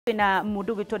na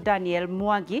mundu gitwo Daniel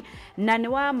Mwangi na ni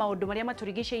wa maundu maria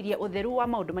maturigiciirie utheru wa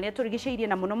maundu maria turigiciirie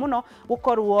na muno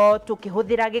gukorwo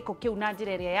tukihuthira giko kiu na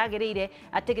njira iria yagiriire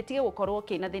ati gitige gukorwo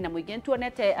kina thina muingi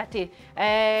tuonete ati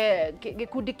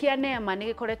gikundi kia neema ni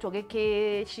gikoretwo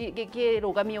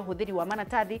gikirugamia uhuthiri wa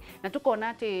maratathi na tukona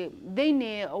ati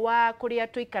thiini wa kuria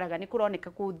tuikaraga ni kuroneka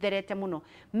kutherete muno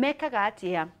mekaga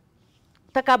atia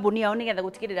ta kambuni yao nigetha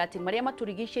gutigirira ati maria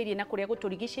maturigiciirie na kuria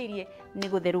guturigiciirie ni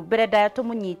gutheru mbere ndaya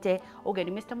tumunyite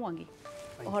ugeni Mr. Mwangi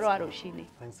uhoro wa rucini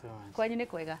kwanyu ni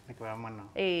kwega ni kwega muno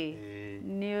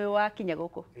ni wakinya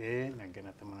guku na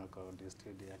ngena ta muno ko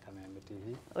studio ya Kamembe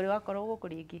TV uri wakorwo guku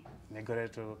ringi ni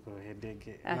ngoretwo guku hindi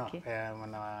ingi no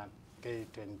mwana wa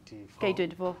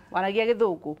K24 wanagia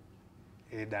githungu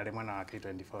ndari mwana wa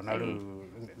K24 na riu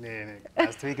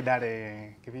last week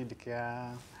ndari kibindi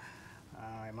kia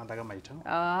mandaga maito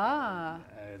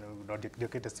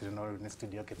ndiokite studio ni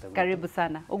studio kete karibu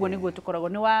sana uguo niguo tukoragwo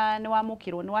ni wa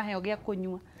mukirwo ni wa heo gia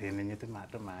kunyua ni nyite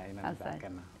mato mai na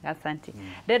ndakana asante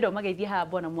ndendo mageithia ha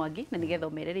Bwana Mwangi na nigetha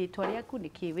umerere itwa riaku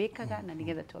nikiwikaga na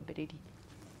nigetha twambiririe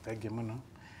thank you muno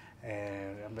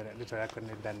ambere litwa yako ni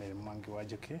Daniel Mwangi wa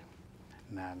Juki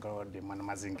na God mwana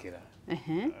mazingira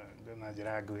na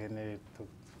jira nguhe ni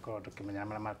tukorwo tukimenya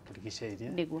mara maturigiceirie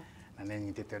niguo na nä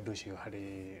nyitite ndu cio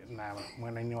hari na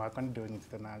mwena-ini wakwa nä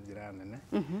ndånyitite na njira nene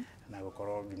na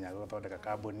gukorwo nginya guthondeka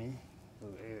kambuni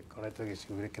koretwo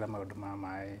gicugurikira maundu ma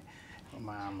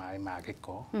mai ma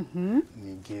giko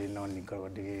ningi no ngorwo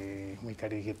ndi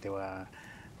muikari gite wa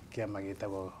kiama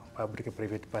gitagwo public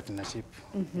private partnership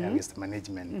ya waste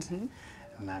management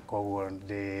na koguo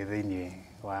ndi thiini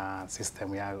wa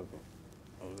system ya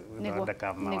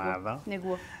guthondeka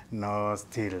mawatho no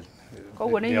still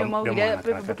koguo ni nyuma ugire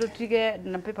tutige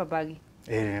na paper bag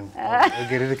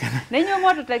ngiririkana ni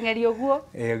nyuma tuteng'eri uguo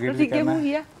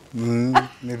tutingimuhia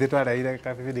ni thitwaraire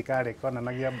kabidi kare kona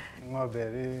nagia ng'ombe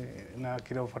na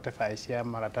kilo 45 cia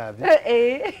maratathi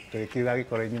tukiuga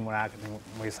gikorwo inyi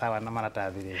mwisawa na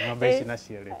maratathi ng'ombe ici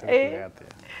nacio ri tukiuga atia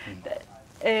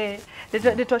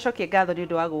nitwacokie ngatho ni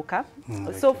undu wa guka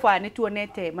so far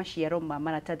nituonete maciaro ma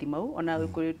maratathi mau ona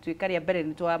twikaria mbere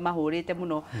nitwamahurite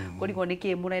muno kurigwo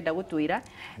niki murenda gutwira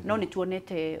no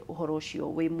nituonete uhoro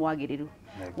ucio wi mwagiriru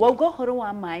wauga uhoro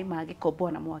wa mai ma giko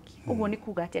Bwana Mwangi uguo ni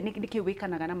kuga atia niki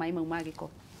wikanaga na mai mau ma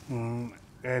giko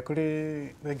kuri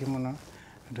wengi muno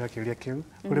ndakiuria kiu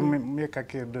kuri miaka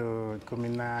kindu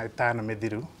 15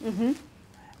 mithiru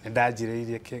ni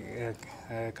ndanjiriirie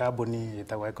kambuni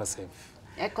yetagwo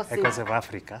EcoSafe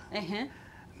Africa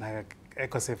na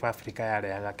EcoSafe Africa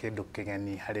yarehaga kindu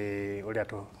kigeni hari uria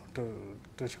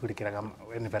tucugurikiraga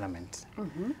environment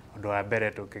undu wa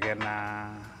mbere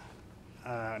tukigena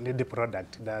ni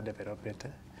product da development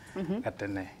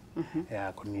gatene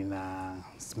ya kunina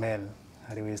smell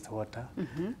hari waste water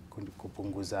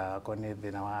kupunguza kone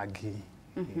thina wa ngi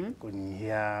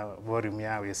kunyihia volume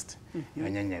ya waste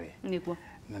yenyewe niguo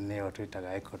na neo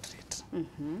twitaga EcoTreat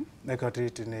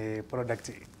EcoTreat ni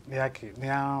product ni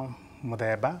ya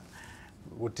muthemba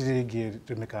gutiringi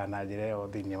tumika na njira yo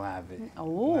thiini wa thi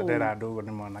na ndera ndugo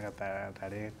ni monaga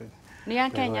tari ni ya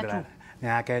Kenya tu ni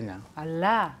ya Kenya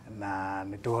ala na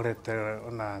ni tuhorete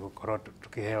ona gukorwo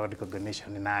tukiheo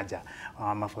recognition na nja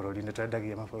wa mabururi ni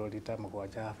twendagia mabururi ta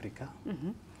mugwanja Africa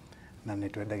na ni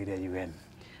twendagiria UN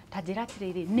tajira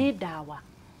tiriri ni dawa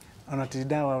ona ti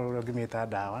dawa ngimita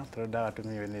dawa to dawa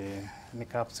tumiwe ni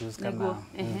capsules kana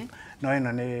no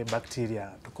ino ni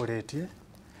bacteria tukuritie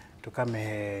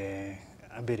tukame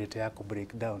ability ya ku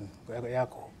break down ya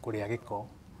kuria giko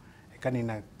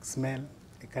ikanina smell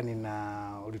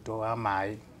ikanina urito wa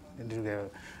mai ndiruge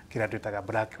kira twitaga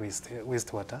black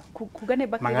waste water kugane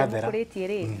bacteria mukuritie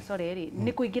ri sorry ri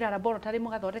ni kuingira laboratory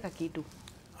mugathondeka kindu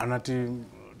ona ti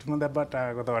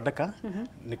tumuthebata guthondeka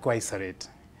ni ku isolate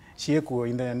ciekuo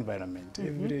in the environment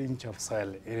every inch of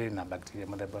soil iri na bacteria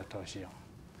muthemba ta ucio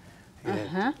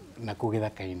na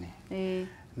kugithaka-ini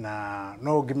na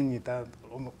no ungiminyita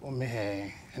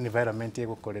umihe environment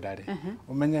igukurira ri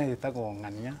umenye yitagwo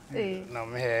ng'ania na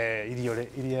umihe irio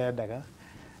iria endaga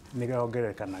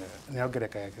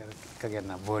niongereka kagĩa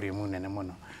na volume nene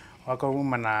muno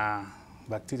wakouma na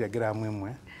bacteria gramu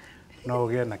imwe no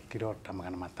ugie na kilo ta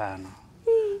 500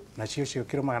 na cio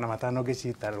kilo 500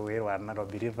 ngicita rũĩ rwa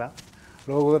Nairobi River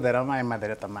rũgũthera maĩ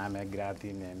mathere ta mame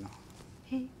ngirathi-inĩ ĩno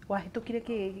wahitukire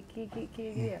ki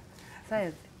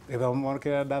science githomo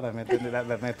kĩrĩa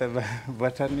ndathamete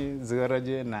botany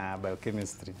zoology na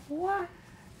biochemistry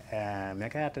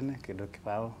miaka ya tene kindu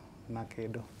kibao na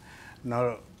kindu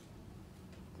no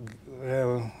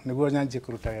niguo nyanjie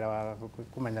kuruta wira wa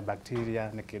kumenya bacteria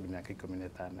nĩ kĩndũ mĩaka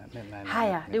 15.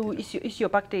 Haya rĩu icio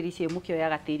bacteria cio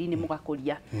mũkĩoyaga tĩri-inĩ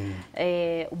mũgakũria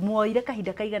muoire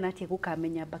kahinda kaigana atĩa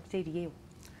gũkamenya bacteria ĩyo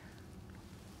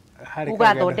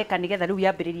ugathondeka nĩgetha rĩu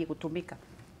yambĩrĩrie gũtũmĩka?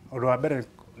 Ũndũ wa mbere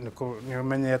nĩ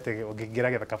ũmenye atĩ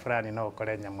ũngĩingĩra gĩthaka fulani no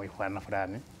ũkore nyamũ ihana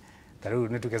fulani. Ta rĩu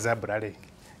nĩ tuge zebra rĩ,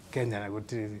 Kenya na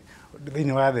gũtirĩ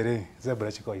thĩinĩ wa thĩ rĩ,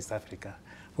 zebra ciko East Africa.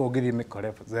 Koguo ũngĩthiĩ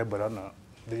mĩkore zebra no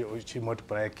ci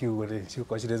multiply kiugo rĩ,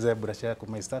 ciuko cirĩ zebra cia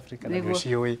kuma East Africa na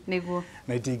ciũĩ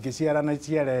na itingĩciara na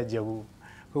iciare njogu.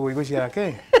 Koguo igũciara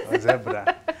kĩ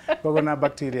zebra. Koguo na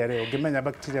bacteria rĩ, ũngĩmenya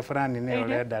bacteria fulani nĩ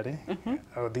ũrenda rĩ,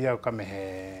 ũthiaga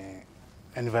ũkamĩhe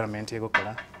environment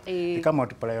ĩgũkora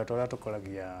ĩkamultiply o ta ũrĩa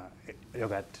tũkoragia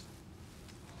yogurt.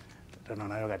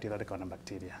 Tondũ yogurt ĩthondekagwo na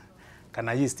bacteria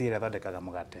kana yeast ĩrĩa ĩthondekaga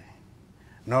mũgate.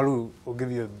 No rĩu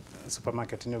ũngĩthiĩ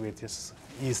supermarket nĩ ũgĩtie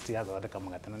yeast ya gũthondeka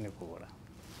mũgate na nĩ ũkũgũra.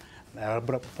 Na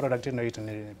product ĩno itũ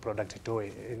nĩ product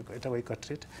ĩtagwo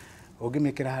Ecotrate.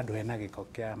 Ũngĩmĩkĩra handũ hena gĩko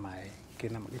kĩa maĩ,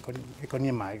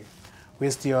 gĩkoniĩ maĩ,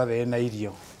 waste yothe ĩna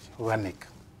irio organic,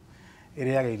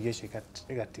 ĩrĩaga irio icio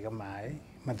ĩgatiga maĩ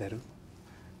matheru,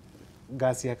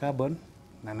 gas ya carbon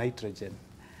na nitrogen,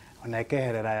 ona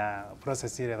ĩkeherera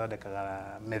process ĩrĩa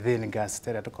ĩthondekaga methane gas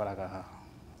ĩrĩa tũkoraga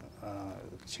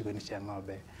ciugo-inĩ cia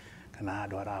ng'ombe kana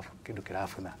handũ harabu kĩndũ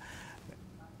kĩrabutha.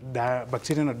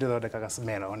 Bacteria ĩno ndĩthondekaga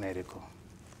smell ona ĩrĩkũ.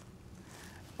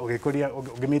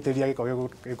 Ũngĩmĩitĩrĩria gĩko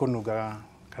gĩkũnungaga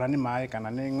kana nĩ maĩ kana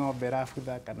nĩ ng'ombe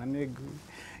ĩrabutha kana nĩ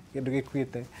kĩndũ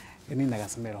gĩkuĩte, ĩninaga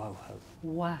smell hau hau.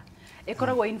 Wa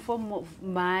ĩkoragwo in form of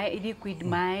maĩ, liquid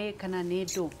maĩ kana nĩ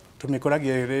ndũ?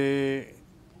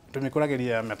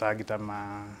 Tumĩkũragĩria matangi ta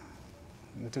ma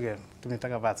nituge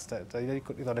tumĩtaga vats ta iria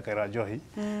ithondekagĩra njohi,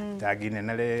 tangi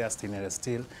nene rĩa stainless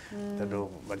steel, tondũ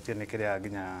bacteria nĩ kĩrĩaga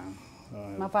nginya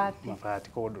mabati,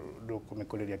 koguo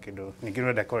ndũkũmĩkũrĩria kĩndũ. Ningĩ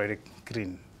ũrenda ĩkorwo ĩrĩ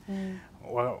clean.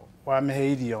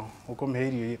 Wamĩhe irio, ũkũmĩhe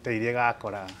irio ta iria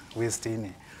ĩgakora waste-inĩ,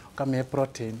 ũkamĩhe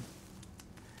protein,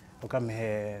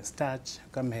 ũkamĩhe starch,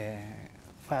 ũkamĩhe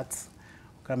fats,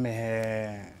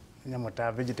 ũkamĩhe nyamũ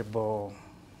ta vegetable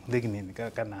lignin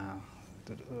kana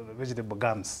vegetable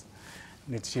gums,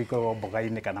 nĩ cikoragwo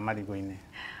mboga-inĩ kana marigũ-inĩ.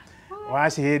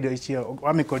 Wacihe indo icio,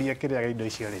 wamĩkũria kĩrĩa indo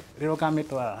icio rĩ, rĩrĩa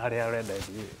ũkamĩtwara harĩa ũrenda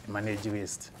manage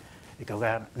waste,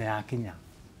 ĩkauga nĩ yakinya.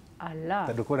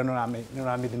 Tondũ kũrĩa nĩ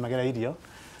ũramĩthimagĩra irio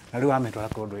na rĩu wamĩtwara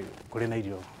kũndũ kũrĩ na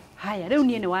irio. Haya rĩu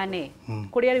niĩ nĩ wane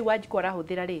kũrĩa rĩu Wanjikũ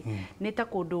arahũthĩra rĩ, nĩ ta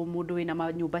kũndũ mũndũ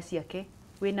wĩna nyũmba ciake,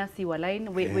 wĩna sewer line,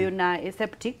 wĩna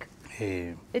septic.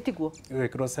 Ĩtiguo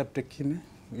wĩkĩrwo septic-inĩ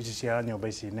ici cia nyũmba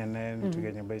ici nene,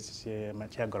 nituge nyũmba ici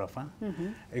cia ngoroba,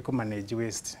 ĩkũmanage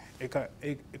waste,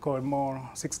 ĩkorwo more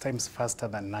 6 times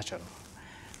faster than natural.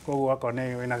 Koguo akorwo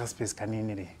nĩ wĩna space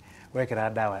kanini rĩ, wekĩra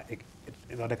ndawa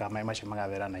ĩthondekaga maĩ macio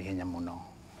magathera na ihenya mũno.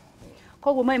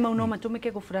 Koguo maĩ mau no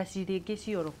matũmĩke gũflush rĩngĩ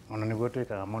cioro? Ona nĩguo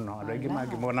twĩkaga mũno. Andũ aingĩ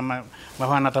mangĩmona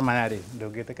mahana ta maya rĩ,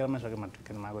 ndũngĩtĩkĩra macoke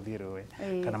matuĩke nĩ magũthiĩ rũĩ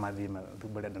kana mathiĩ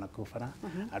mathumbũre andũ na kũu bara.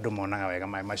 Andũ monaga wega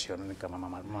maĩ macio nĩ kama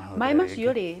maĩ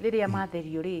macio rĩ, rĩrĩa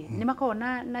matherio rĩ, nĩ makoragwo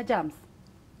na germs?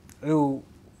 Rĩu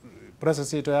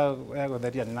process itũ ya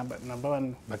gũtheria, number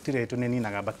one, bacteria itũ nĩ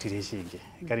ninaga bacteria ici ingĩ,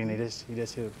 ikarina iria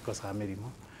cikocaga mĩrimũ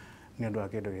nĩ ũndũ wa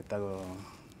kĩndũ gĩtagwo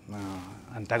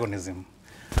antagonism.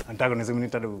 Antagonism nĩ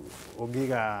tondũ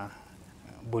ũngĩiga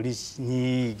mbũri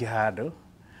nyingĩ handũ,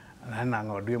 hena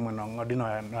ng'ondu ĩmwe, ng'ondu no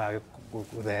yage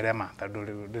gũtherema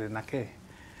tondũ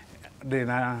ndĩrĩ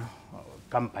na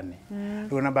company.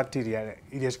 Rĩu na bacteria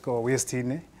iria cikoragwo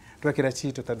waste-inĩ, twekĩra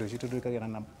citũ tondũ citũ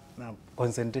twĩkagĩra na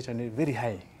concentration very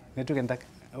high. Nĩ tuge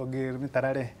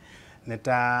ũngĩmĩtara rĩ, nĩ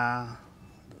ta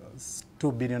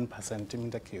 2 billion per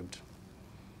centimeter cubed.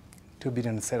 2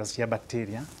 billion cells cia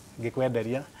bacteria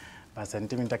ngĩkwenderia per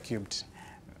centimeter cubed.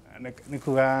 Nĩ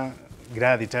kuga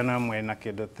ngirathi tano ĩmwe na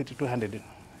kĩndũ 200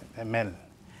 ml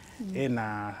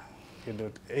ĩna kĩndũ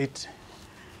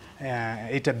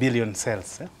 8 billion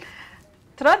cells.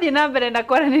 Tũrathiĩ na mbere na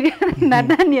kwaranĩria na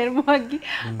Daniel Mwangi,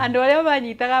 andũ arĩa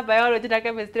manyitaga biology na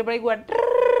chemistry maraigua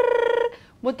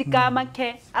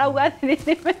mũtikamake, arauga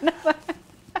atĩ mena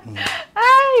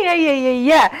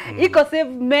Ecosafe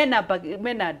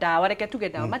mena ndawa, reke tuge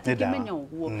ndawa, matingĩmenya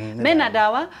ũguo. Mena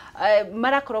ndawa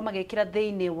marakorwo magĩkĩra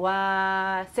thĩinĩ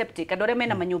wa septic, andũ arĩa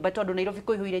mena manyũmba, tondũ Nairobi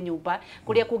kũihũire nyũmba,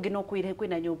 kũrĩa kũngĩ no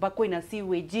kwĩna nyũmba, kwĩna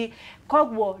sewage,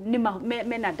 koguo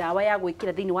mena ndawa ya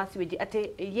gwĩkĩra thĩinĩ wa sewage, atĩ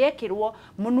yekĩrwo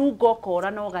mũnungo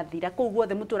ũkora na ũgathira, kũu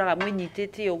guothe mũtũraga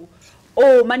mwĩnyitĩte ũguo.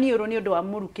 Maniũrũ nĩ ũndũ wa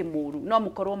mũrukĩ mũru, no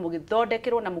mũkorwo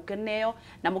mũgĩthondekerwo na mũkeneo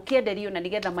na mũkĩenderio na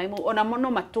nĩgetha maĩ mau ona no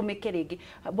matũmĩke rĩngĩ.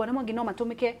 Bwana Mwangi, no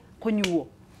matũmĩke kũnyuo?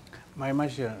 Maĩ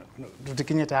macio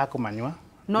tũtikinyĩte ha kũmanyua,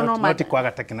 no ti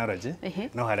kwaga technology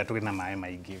no haria tugina maĩ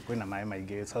maingĩ kwĩna maĩ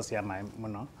maingĩ source ya maĩ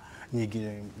mũno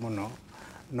nyingĩ mũno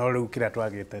no rĩu kĩrĩa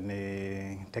twagĩte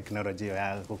nĩ technology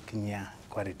ya gũkinyia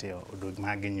quality ya ũndũ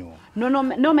mangĩnyuo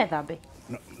no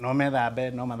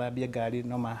methambe no mathambie ngari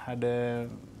no mahande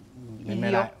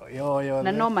mĩmera yo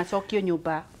na no macokio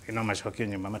nyũmba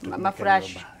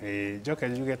mafresh njoke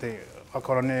njuge atĩ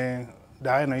okorwo nĩ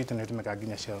ndawa ĩno itũ nĩ ĩtũmĩkaga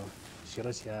nginya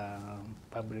cioro cia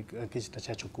public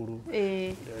cia cukuru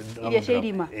iria cia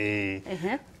irima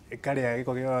ĩkarĩa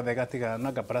gĩko gĩothe gatiga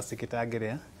no ga plastic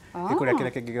itangĩrĩa ĩkũrĩa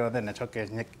kĩrĩa kĩngĩ gĩothe na coke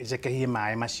ĩcekehie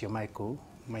maĩ macio maĩ kũu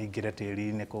maingĩre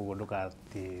tĩri-inĩ koguo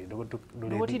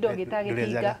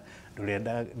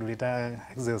ndũrĩta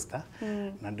exhauster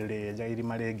na ndũrĩenja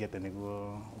irima rĩngĩ atĩ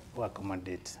nĩguo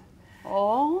accommodate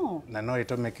na no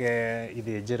ĩtũmĩke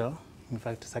ithĩnjĩro. In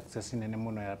fact, success nene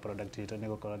mũno ya product ĩtũ nĩ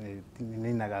gũkorwo nĩ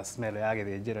ninaga smell ya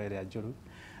gĩthĩnjĩro ĩrĩa njũru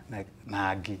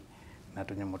na ngi na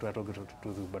tũnyamũ tũrĩa tũngĩ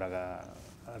tũthumbũraga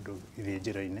andũ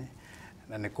ithĩnjĩro-inĩ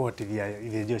na nĩ kũhotithia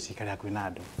ithĩnjĩro cikare hakuhĩ na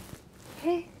andũ.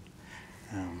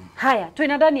 Haya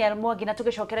twina Daniel Mwangi na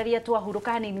tugicokereria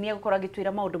twahurũka hanini ni egũkorwo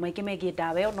agĩtwĩra maũndũ maingĩ megiĩ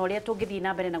ndawa ĩyo na ũrĩa tũngĩthiĩ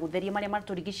na mbere na gũtheria marĩa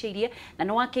matũrigicĩirie na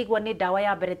nĩ wakĩigua nĩ ndawa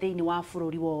ya mbere thĩinĩ wa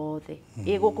bũrũri wothe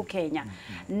gũkũ Kenya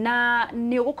na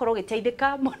nĩ ũgũkorwo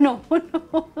ũgĩteithĩka mũno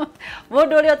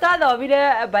mũndũ ũrĩa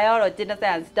ũtathomire biology na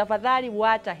science tafadhali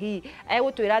wacha hii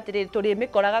egũtwĩra atĩrĩrĩ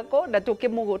tũrĩmĩkoraga kũ na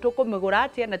tũkũmĩgũra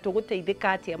atĩa na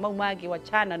tũgũteithĩka atĩa mau mangĩ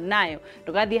wachana nayo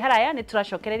ndũgathiĩ haraya nĩ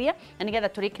tũracokereria na nĩgetha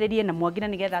tũrĩkĩrĩrie na Mwangi na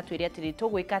nĩgetha atwĩre atĩrĩrĩ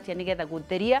tũgwĩka atĩa nĩgetha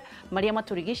gũtheria marĩa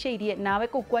matũrigicĩirie nawe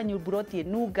kũu kwanyu mburoti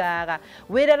nungaga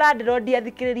wĩre landlord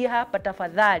athikĩrĩrie hapa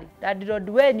tafadhali landlord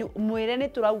wenyu mwĩre nĩ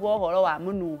tũrauga ũhoro wa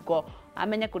mũnungo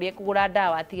amenye kũrĩa kũgũra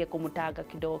ndawa atige kũmũtanga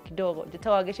kidogo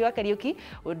njĩtagwo Gĩcigo Kariuki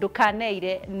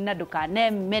ndũkaneire na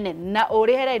ndũkanemene na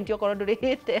ũrĩhe rent okorwo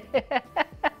ndũrĩhĩte.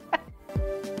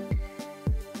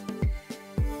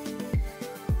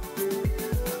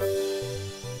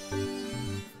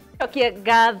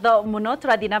 Gatho muno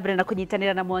turathi na mbere na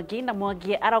kunyitanira na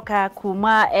Mwangi aroka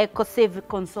kuma EcoSave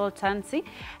Consultancy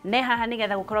ne haha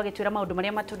nigetha gukorwo agitwira maundu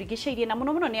maria maturigicĩirie na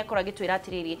muno ni akorwo agitwira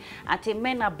atiriri ati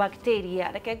mena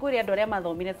bacteria reke ngwĩre andu aria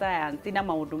mathomire science na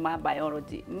maundu ma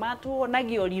biology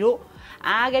matuonagio riru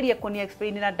ageria kuni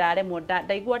explain na ndaremwo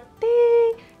ndaigua ti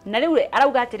na riu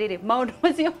arauga atiriri maundu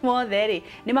macio mothe ri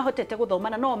ni mahotete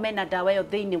guthomana no mena ndawa yo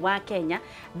thiini wa Kenya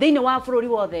thiini wa bururi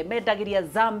wothe mendagiria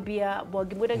Zambia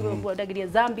Mwangi mendagiria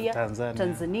Zambia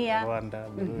Tanzania Rwanda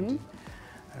Burundi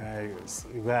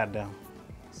Uganda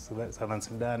Southern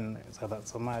Sudan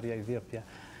Somalia Ethiopia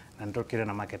na ndokire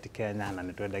na market Kenya na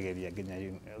nitwendagiria nginya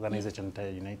organization ta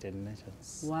United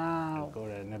Nations. Wow.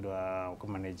 Nĩ ũndũ wa ku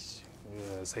manage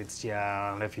sites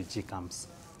cia refugee camps.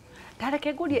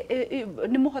 Tareke ngũrie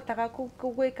nĩ mũhotaga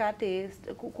gwĩka atĩ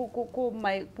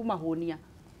kumahonia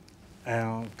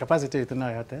capacity itũ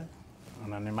no ihote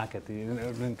ona nĩ market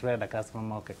nĩ turenda customer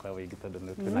moke kwa wĩingĩ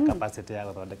tondũ twĩna capacity ya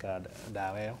gũthondeka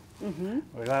ndawa ĩyo.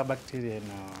 Wega wa bacteria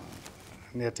ĩno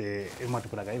nĩ atĩ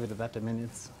ĩmwe every 30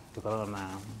 minutes tukorwo na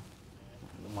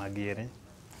Mwangi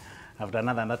after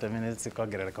another 30 minutes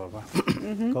ĩkongerereka ũguo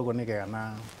koguo nĩ gega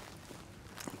na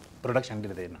production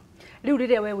ndĩrĩ thĩna. Riu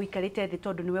riria we wikarite thi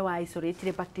tondu niwe wa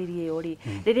isolate bacteria yo ri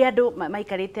riria andu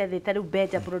maikarite thi ta riu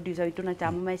Benja producer witu na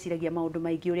tamu meciragia maundu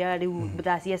maingi uria riu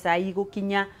thacia cai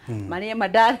gukinya maria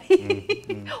madari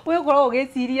we ukorwo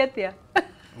ugiciria atia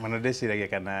mana ndeciragia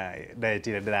kana diet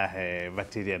ire ndirahe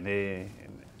bacteria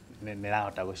ni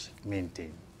rahota gu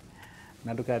maintain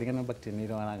na ndukariga na bacteria ni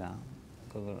irwaraga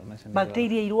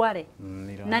bacteria irware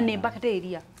na ni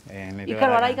bacteria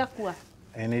ikarwara igakua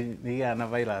ni na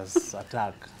virus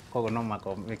attack kogo no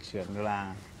mako make sure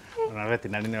nila na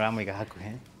veterinary ni ramaiga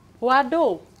hakuhe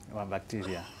wado wa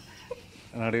bacteria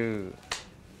no riu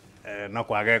no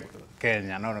kwage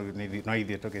Kenya no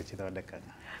ithiĩ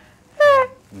tũgĩcithondekaga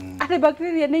ati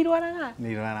bacteria ni irwaraga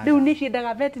riu ni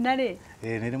ciendaga veterinary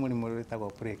nĩ mũrimũ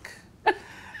wĩtagwo plaque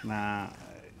na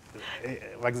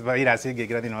virus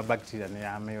ingĩingĩra thĩinĩ wa bacteria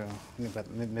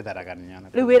nĩ tharagania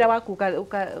riu wĩra waku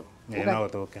no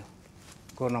ũthũke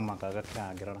kono makaga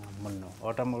kangĩrora mũno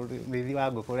ota mũrĩithi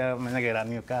wa ngũkũ ũrĩa menyagĩrĩra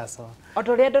Newcastle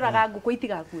ota ũrĩa ndoraga ngũkũ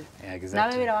itigakue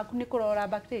nawe wĩra waku nĩ kũrora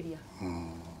bacteria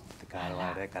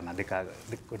tikarware kana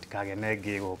ndikage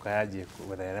nengĩ gũka yanjie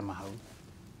gũtherema hau.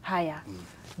 Haya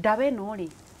ndawa ĩno rĩ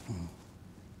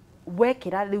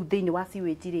wekĩra rĩu thĩinĩ wa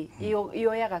sewage rĩ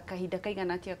yoyaga kahinda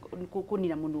kaigana atĩa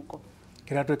kũnina mũnungo?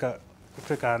 Kĩrĩa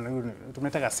twĩka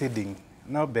tũmĩtaga seeding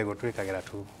no mbegũ twĩkagĩra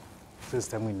tu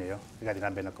system-inĩ ĩyo ĩgathiĩ na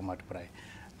mbere na kũmultiply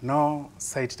no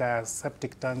site ta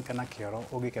septic tank kana kĩoro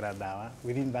ũngĩkĩra ndawa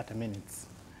within 30 minutes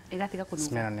ĩgatiga kũnunga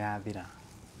smell nĩ yathira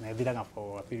na ĩthiraga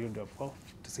for a period of 4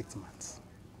 to 6 months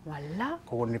Wala.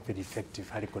 Koguo nĩ very effective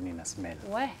harĩ kũnina smell.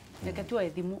 We, reke tuoe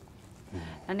thimũ.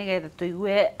 Na nĩgetha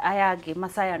tũigue aya angĩ ma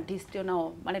scientist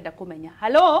onao marenda kũmenya.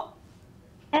 Hello?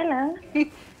 Hello.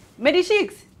 Mary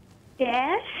Shicks?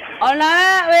 Yes.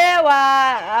 Ona we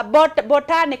wa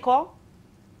botanical?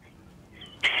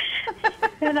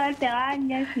 Tũrote wa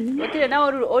nyasi. Gũtirĩ na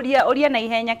ũria na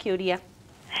ihenya kĩũria.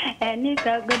 Nĩ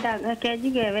ngwenda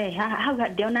kenjuge we hau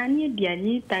ndĩona niĩ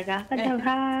ndianyitaga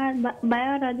ha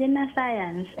biology na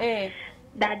science.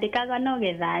 Ndandĩkaga no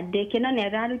gĩthandĩke no nĩ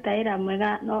araruta wĩra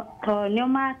mwega to nĩo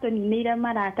matũninĩire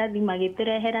maratathi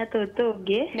magĩtũrehera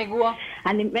tũtũngĩ. Nĩguo.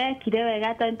 Na nĩ mekire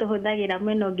wega tondũ tũhũthagĩra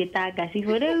mwena ũngĩ ta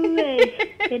ngacibũ rĩu we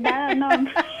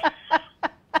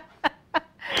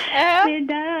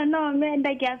Nĩndarora no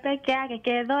mendagia peke yake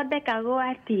kethondekagwo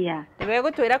atia. Nĩwe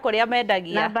gũtwĩra kũrĩa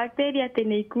mendagia. Na bacteria atĩ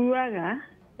nĩ ikuaga.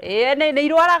 Nĩ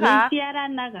irwaraga. Nĩ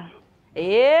ciaranaga.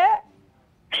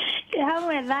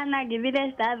 Hamwe thana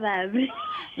ngĩthire Starbucks.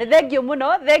 Nĩ thengiũ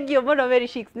mũno Mary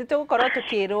Shicks, nĩ tũgũkorwo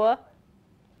tũkĩrwo.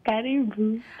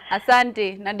 Karibu.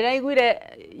 Asante, na ndĩraiguire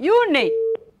Yuni.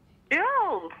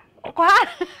 Yo.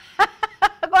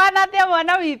 Kwana atĩa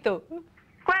mwana witũ?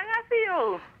 Kwega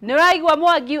biũ. Nĩ ũraigua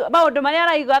Mwangi maũndũ marĩa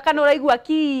araigua kana ũraigua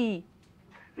ki?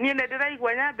 Niĩ nĩ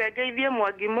ndĩraigua nyambe ngeithie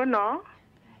Mwangi mũno.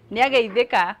 Nĩ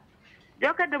ageithĩka.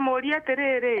 Njoke ndĩmũrie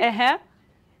atĩrĩrĩ.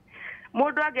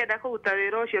 Mũndũ angĩenda kũruta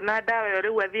wĩra ũcio na ndawa ĩyo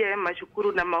rĩu athiĩ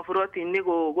macukuru na maburoti-inĩ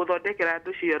gũthondekera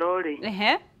andũ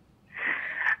cioro-rĩ.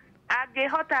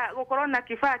 Angĩhota gũkorwo na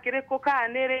kĩbaa kĩrĩkũ kana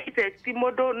nĩ effect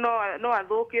mũndũ no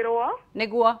athũkĩrwo.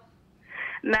 Nĩguo.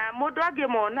 Na mũndũ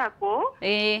angĩmona kũ.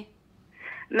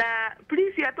 Na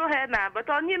please atũhe namba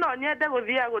to niĩ no nyende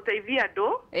gũthiĩ gũteithia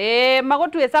andũ.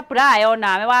 Magũtuĩ supply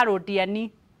onawe wa rũdiani.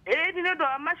 Nĩ ũndũ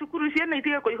wa macukuru ciana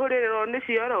itige kũihũrĩrĩrwo nĩ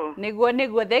cioro.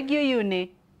 Nĩguo thengiũ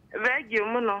Yuni. Thengiũ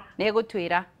mũno. Nĩ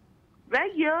gũtwĩra.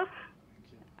 Thengiũ.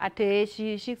 Atĩ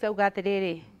Shicks auga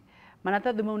atĩrĩrĩ,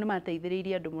 maratathi mau nĩ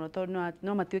mateithĩrĩirie andũ mũno tondũ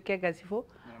no matuĩke ngacibũ.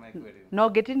 No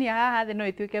ngĩtinia haha thĩ no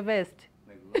ituĩke vest.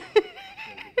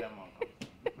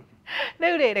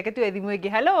 Rĩu reke tuoe thimũ ĩngĩ.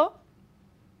 Hello?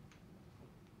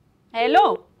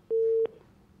 Hello?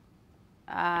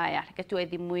 Aya, reke tuoe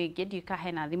thimũ ĩngĩ, ndiũĩ kana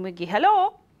hena thimũ ĩngĩ.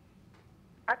 Hello?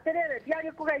 Atĩrĩrĩ,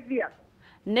 ndiagĩkũgeithia.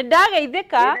 Nĩ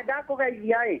ndageithĩka. Nĩ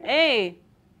ndakũgeithia ĩ.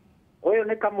 Ũyũ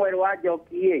nĩ Kamwere wa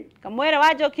Njoki ĩ. Kamwere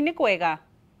wa Njoki nĩ kwega?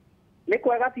 Nĩ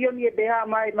kwega biũ niĩ ndĩ haha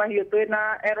maĩ mahiũ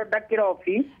twĩna Eroda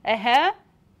Kĩrobi.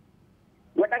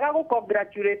 Ngwendaga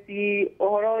gũ-congratulate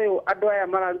ũhoro ũyũ andũ aya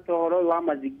mararuta ũhoro ũyũ wa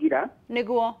mazingira.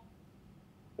 Nĩguo.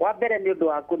 Wa mbere nĩ ũndũ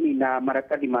wa kũnina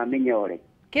maratathi ma mĩnyore.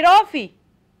 Kĩrobi?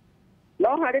 No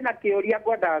harĩ na kĩũria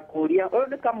ngwendaga kũũria. Ũyũ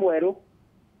nĩ Kamwerũ.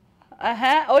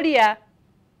 Ũria.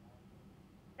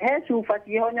 He cuba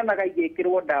ciĩho nyonaga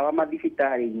igĩkĩrwo ndawa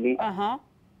mathibitarĩ-inĩ.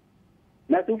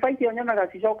 Na cuba icio nyonaga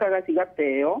cicokaga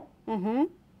cigateo.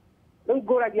 Rĩu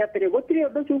ngũragia atĩrĩ gũtirĩ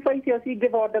ũndũ cuba icio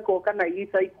cingĩthondekwo kana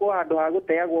igicaikwo handũ ha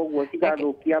gũteagwo ũguo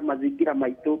cigathũkia mazingira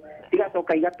maitũ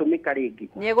cigacoka igatũmĩka rĩngĩ.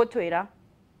 Nĩ gũtwĩra.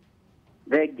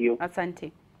 Thengiũ.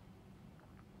 Asante.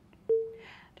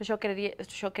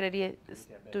 Tucokererie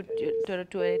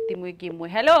tuoe thimũ ĩngĩ ĩmwe.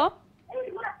 Hello?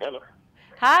 Hello.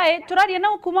 Hi, tũraria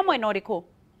na kuma mwena ũrĩkũ?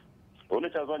 Ũyũ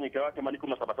nĩ Charles Wanyike wa Kĩmani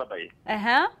kuma Sabasaba ĩ.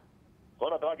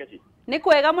 Kona twake ci? Nĩ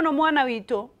kwega mũno mwana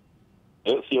witũ.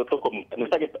 Cio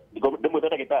ndĩmwĩte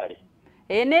ndagĩtarĩ.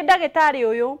 Nĩ ndagĩtarĩ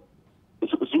ũyũ.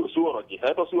 Zoology,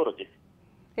 aretwo zoology.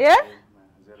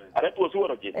 Aretwo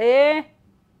zoology.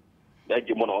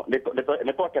 Thengiũ mũno,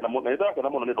 nĩ twakena mũno nĩ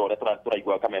ũndũ ũrĩa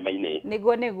tũraigua kameme-inĩ.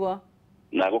 Nĩguo.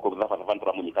 Na gũkũ thabaraba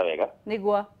nĩtũramũnyita wega.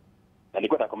 Nĩguo. Na nĩ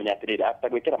kwenda kũmenya atĩrĩrĩ, after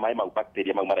gwĩkĩra maĩ mau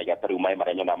bacteria mau maraiga tarĩu maĩ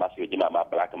marĩa nyonaga maciũnji ma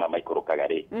black maikũrũkaga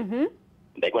rĩ.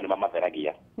 Ndaigua nĩ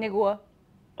mamatheragia. Nĩguo.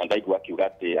 Na ndaigua akiuga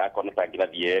atĩ akorwo nĩ ta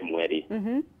ngirathi ĩmwe rĩ.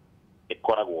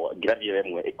 Ĩkoragwo ngirathi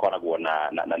ĩmwe ĩkoragwo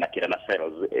na kĩrĩa na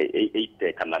cells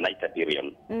 80 kana 90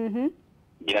 billion.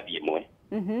 Ngirathi ĩmwe.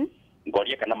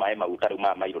 Ngoria kana maĩ mau tarĩu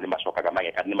ma mairũ nĩ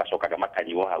macokaga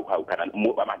makanyuo hau kana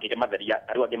mangĩmatheria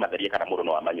tarĩu angĩmatheria kana mũndũ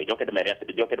no amanyue. Njoke ndĩmere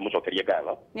atĩ njoke ndĩmũcokerie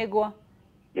ngatho. Nĩguo.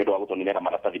 Nĩ ũndũ wa gũtũninĩra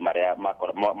maratathi marĩa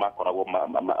makoragwo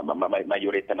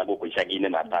maiyũrĩte na gũkũ icagi-inĩ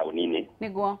na taũni-inĩ.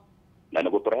 Nĩguo. Na nĩ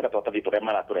gũtũrehera tũratathi tũrĩa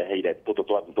maratũreheire tũtũ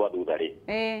twa thutha rĩ.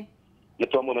 Nĩ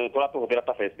twamũno nĩ tũratũhũthĩra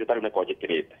ta besti tarĩu nĩko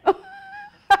njĩkĩrĩte.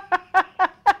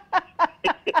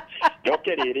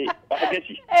 Njoke rĩrĩ,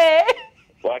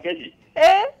 wageci.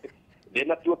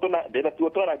 Ndĩna tuo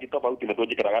twa rangi tofauti nĩ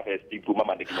tũnjĩkĩraga besti kuma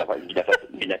mande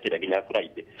nginya kĩrĩa nginya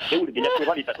Friday. Rĩu nginya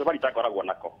twĩbarita ngoragwo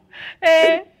nako.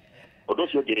 Ũndũ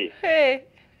ũcio ũngĩ rĩ.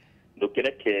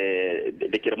 Ndũkĩreke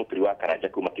ndĩkĩre mũturi wa Karanja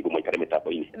kuma Kigumo ikare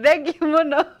mĩtambo-inĩ. Thengiũ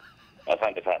mũno.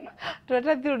 Asante sana.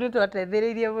 Twatathiru ni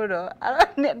twateithiriirie muno.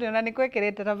 Ndona ni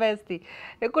kwekirite na vesti.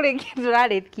 Ni kuringia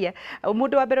turarikia.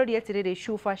 Mundu wa mbere atiriri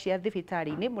shufa cia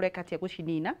thibitari-ini murekatia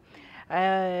gucinina.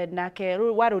 Nake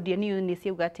warudia ni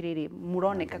ciuga atiriri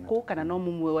muroneka ku kana no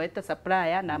mumwe weta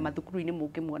supplier na mathukuru-ini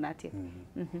mungimuona atia.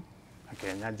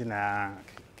 Okay, nyajina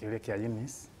Kiariki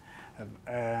Eunice.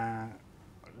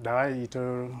 Dawa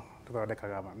itu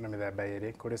tuthondekaga na mĩthemba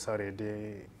ĩrĩ kũrĩ solid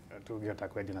tũngĩhota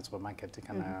kwendia na supermarket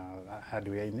kana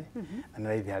hardware-inĩ na nĩ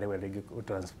raithi harĩ we rĩngĩ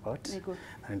transport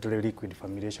na nĩ tũrĩ liquid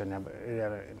formulation nĩ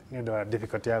ũndũ wa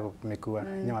difficult ya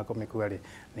kũmĩkua hinya wa kũmĩkua rĩ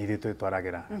nĩ ithuĩ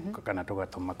twĩtwaragĩra kana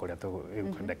tũgatũma kũrĩa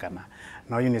tũkwendekana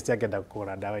no unit angĩenda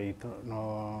kũgũra dawa itũ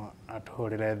no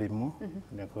atũhũrĩre thimũ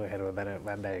nĩ kũherwo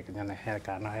baadaye nyone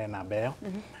kana he namba ĩyo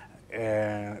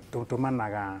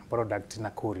tumanaga product na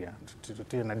courier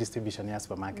tuti na distribution ya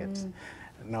supermarket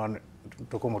no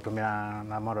tukumutumira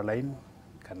na model line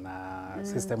kana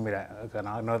system ira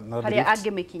kana no hari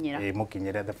angimikinyira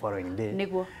mukinyire the following day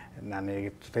niguo na ni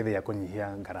tuteithia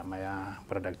kunyihia ngarama ya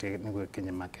product niguo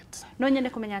kinye market no nyende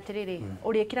kumenya atiriri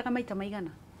uriikiraga maita maigana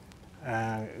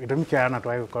gitumi kia na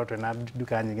twai gukorwo twina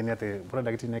duka nyingi ni ati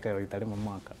product ni ikaga itari mu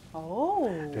mwaka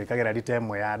twikagira rita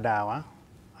imwe ya dawa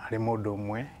hari mundu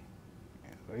umwe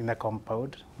ina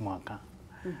compound mwaka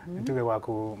nituge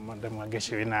gwaku madam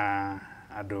ageshi wina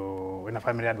andu wina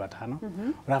family andu atano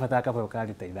urabatara kapo ka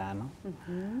lita 5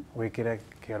 wikire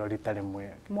kero lita rimwe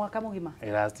mwaka mugima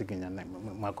last ginya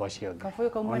mwaka ucio kapo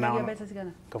kaumanagia mbeca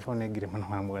cigana kapo ni ngiri mana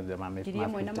ma mwanja ma ngiri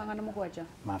imwe na magana mugwanja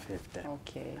ma 50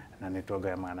 okay na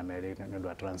nituga magana meri ni ndu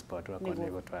wa transport wa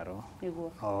kone gutwaro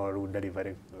o ru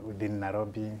delivery within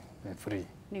Nairobi free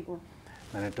niguo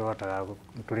na nĩ tũhotaga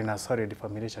tũrĩ na solid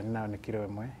formulation nayo nĩ kilo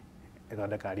ĩmwe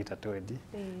ĩthondeka lita 20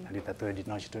 na lita 20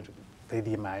 no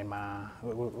citũteithie maĩ ma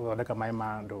gũthondeka maĩ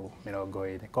ma andũ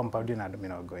 20 compound na andũ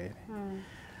 20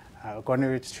 okorwo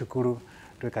nĩ cukuru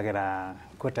twĩkagĩra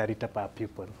quarter liter per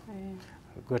pupil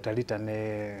quarter liter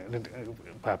nĩ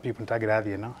per pupil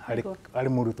ntagĩrathiĩ no harĩ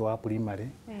mũrutwo wa primary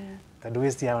tondũ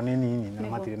waste yao nĩ nini na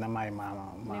matirĩ na maĩ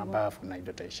ma bafu na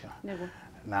indo ta icio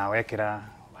na wekĩra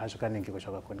wacoka ningĩ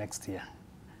gũcoka ku next year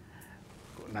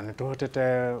na nĩ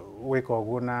tũhotete gwĩka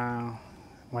ũguo na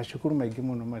macukuru maingĩ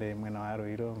mũno marĩ mwena wa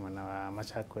Ruiru mwena wa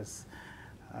Machakos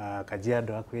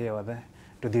Kajiado hakuhĩ yothe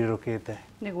tũthiũrũrũkĩte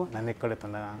na nĩ koretwo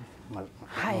na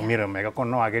maumĩrĩro mega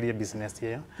kono no agerie business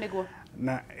ĩyo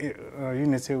na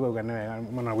unit ũgauga nĩ wega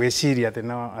mũno gwĩciria atĩ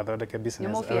no athondeke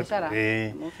business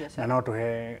na no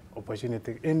tũhe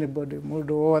opportunity anybody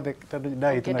mũndũ wothe tondũ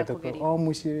ndaitũ o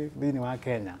mũciĩ thĩinĩ wa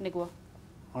Kenya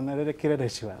ona rere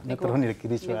kirereshwa na turonire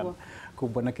kirishwa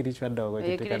kubwa na kirishwa ndogo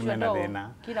gitikana na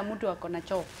thina kila mtu ako na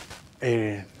choo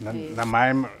na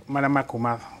mai mara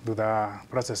makuma thutha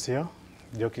process yo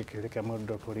njoki kirika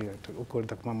mundu kuri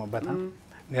ukurita kuma mabata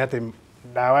ni ati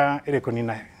dawa ile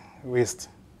kunina waste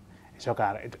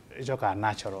icoka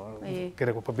natural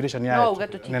kire population ya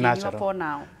ni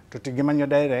natural tutingimanywa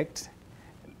direct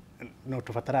no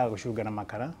tubatara gucunga na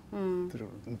makara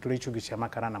turi icungi cia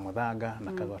makara na muthanga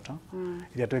na kagoto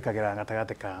iria twikagira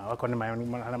gatagati ka wako ni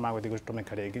maĩ maguthi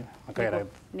gutumika ringi makagera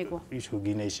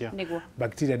icungi-inĩ icio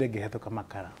bacteria ndĩngĩhetũka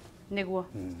makara niguo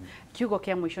kiugo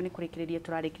kia mwisho ni kurikiriria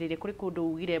turarikiriria kuri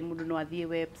kundu ugire mundu no athie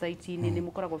website-inĩ ni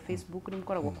mukoragwo Facebook ni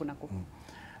mukoragwo kuna ku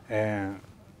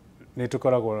ni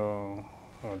tukoragwo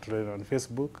on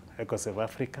Facebook, EcoSave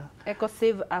Africa.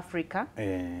 EcoSave Africa.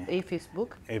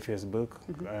 Facebook. Facebook.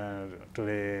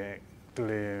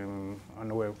 On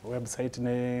the website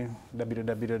ne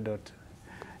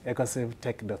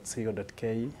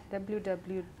www.ecosavetech.co.ke.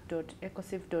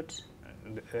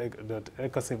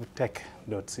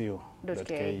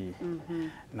 www.ecosavetech.co.ke.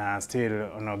 Na still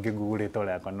ono ngigugule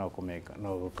tole yako no kumeka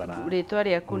no gukora. Ritwa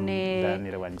ryaku ni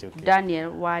Daniel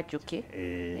Wanjoki.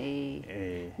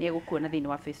 Ni egukuona thiini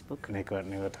wa Facebook.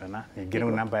 Niko tana.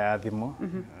 Ngiru namba ya thimu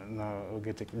no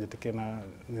ugitikena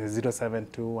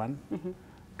 0721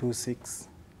 26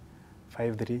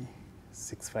 53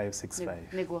 6565.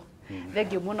 Niguo.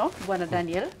 Thank you muno bwana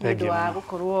Daniel ndu wa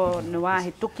gukorwo ni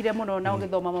wahitukire muno na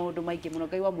ugithoma maundu maingi muno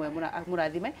ngai wa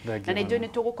murathime na ni njoi ni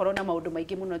tugukorwo na maundu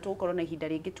maingi muno tugukorwo na ihinda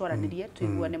ringi twaranirie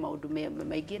tuiguane maundu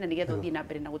maingi na nigetha uthii na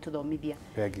mbere na gututhomithia.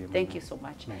 Thank you so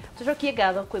much. Tucokie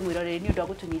ngatho kwi mwiroreri ni undu wa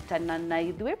gutunyitana na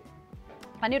ithuĩ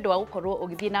Ani ndu wa gukorwo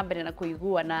ugithie na mbere na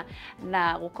kuiguana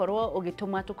na gukorwo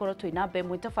ugituma tukorwo twina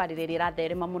mbemwe tabarire ri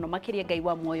ratherema muno makiria Ngai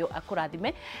wa muoyo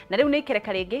akurathime na riu ni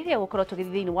ikereka ringi ria gukorwo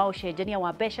tugithithini wa ucenjania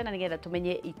wa mbeca na nigetha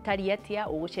tumenye itari atia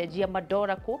ugucenjia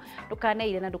madora ku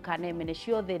ndukaneire na ndukanemene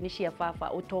ciothe ni cia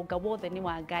baba utonga wothe ni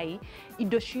wa Ngai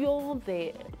indo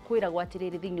ciothe kwiragwo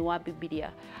atiriri thini wa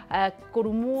Biblia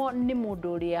kurumwo ni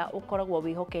mundu uria ukoragwo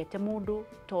wihokete mundu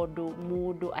tondu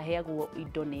mundu aheagwo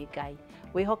indo ni Ngai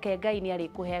wihoke Ngai ni ari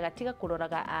kuheaga tiga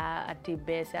kuroraga ati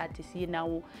mbeca ati ciina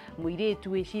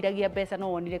muiritu wiciragia mbeca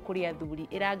no wonire kuri athuri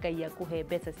ira Ngai akuhe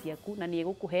mbeca ciaku na ni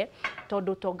egukuhe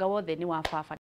tondu tonga wothe ni wa baba